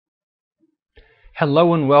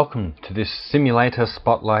Hello and welcome to this Simulator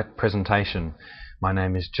Spotlight presentation. My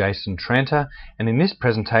name is Jason Tranter, and in this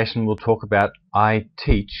presentation we'll talk about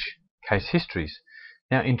iTeachCaseHistories.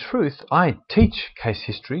 Now in truth,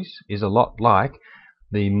 iTeachCaseHistories is a lot like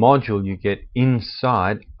the module you get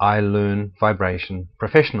inside iLearn Vibration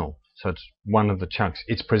Professional. So it's one of the chunks.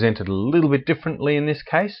 It's presented a little bit differently in this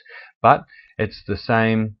case, but it's the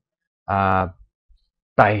same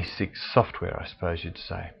basic software, I suppose you'd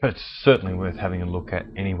say, but it's certainly worth having a look at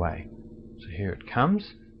anyway. So here it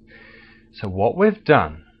comes. So what we've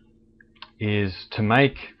done is to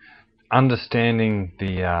make understanding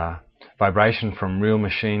the vibration from real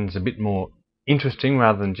machines a bit more interesting,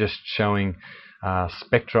 rather than just showing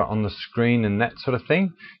spectra on the screen and that sort of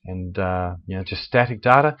thing, and just static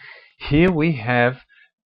data. Here we have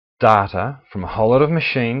data from a whole lot of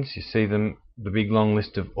machines. You see them, the big long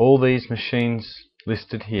list of all these machines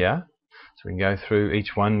listed here. So we can go through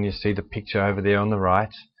each one. You see the picture over there on the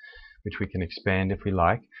right, which we can expand if we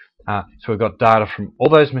like. So we've got data from all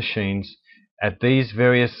those machines at these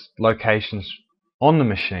various locations on the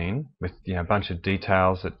machine, with a bunch of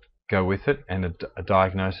details that go with it and a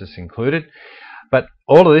diagnosis included. But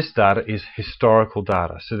all of this data is historical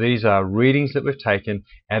data. So these are readings that we've taken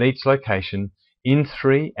at each location in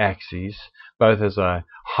 3 axes, both as a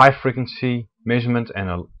high frequency measurement and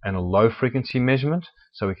a low frequency measurement.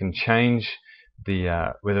 So we can change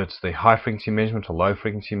the whether it's the high frequency measurement or low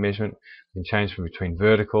frequency measurement. We can change from between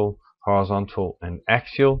vertical, horizontal and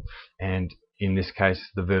axial, and in this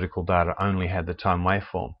case the vertical data only had the time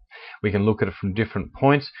waveform. We can look at it from different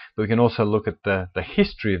points, but we can also look at the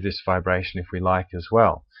history of this vibration if we like as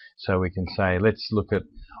well. So we can say, let's look at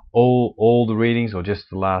all the readings or just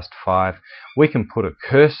the last 5. We can put a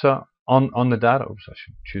cursor on the data. Oops, I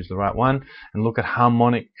should choose the right one, and look at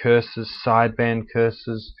harmonic cursors, sideband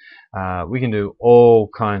cursors. We can do all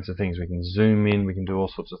kinds of things. We can zoom in, we can do all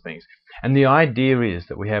sorts of things. And the idea is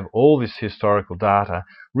that we have all this historical data,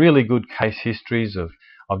 really good case histories of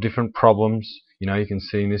different problems. You can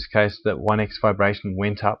see in this case that 1x vibration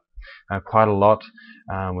went up quite a lot.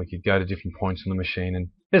 We could go to different points on the machine, and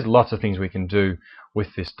there's lots of things we can do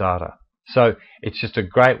with this data. So it's just a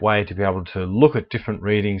great way to be able to look at different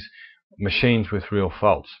readings, machines with real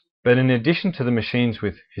faults. But in addition to the machines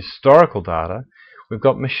with historical data, we've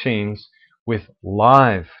got machines with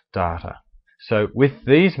live data. So with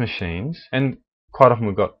these machines, and quite often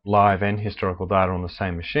we've got live and historical data on the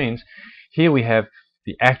same machines, here we have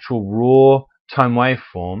the actual raw time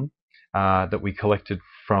waveform that we collected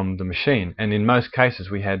from the machine. And in most cases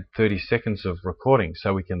we had 30 seconds of recording,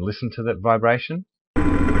 so we can listen to that vibration.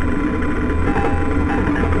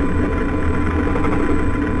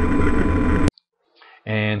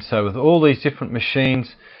 And so with all these different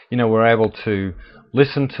machines, we're able to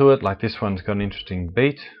listen to it. Like this one's got an interesting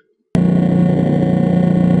beat.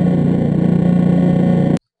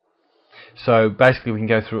 So basically we can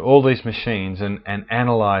go through all these machines and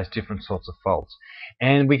analyze different sorts of faults.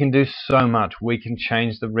 And we can do so much. We can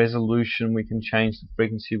change the resolution, we can change the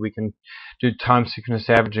frequency, we can do time synchronous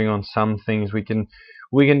averaging on some things, we can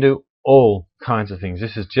do all kinds of things.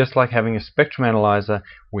 This is just like having a spectrum analyzer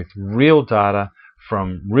with real data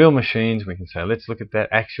from real machines. We can say, let's look at that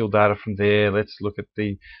axial data from there, let's look at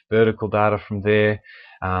the vertical data from there,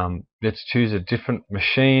 let's choose a different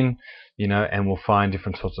machine, and we'll find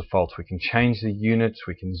different sorts of faults. We can change the units,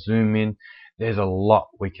 we can zoom in. There's a lot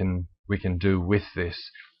we can do with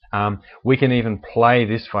this. We can even play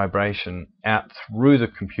this vibration out through the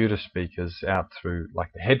computer speakers, out through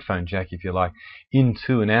like the headphone jack if you like,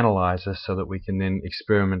 into an analyzer, so that we can then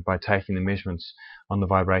experiment by taking the measurements on the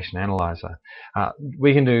vibration analyzer.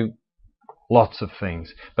 We can do lots of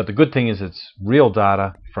things, but the good thing is it's real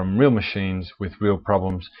data from real machines with real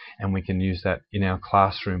problems, and we can use that in our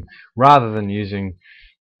classroom rather than using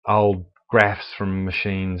old graphs from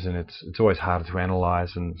machines, and it's always harder to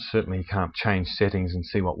analyze, and certainly you can't change settings and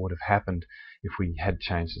see what would have happened if we had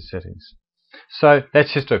changed the settings. So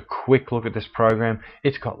that's just a quick look at this program.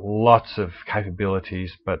 It's got lots of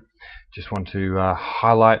capabilities, but just want to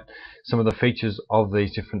highlight some of the features of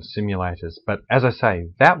these different simulators. But as I say,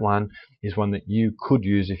 that one is one that you could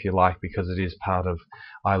use if you like, because it is part of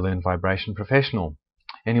iLearn Vibration Professional.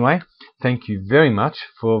 Anyway, thank you very much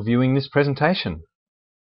for viewing this presentation.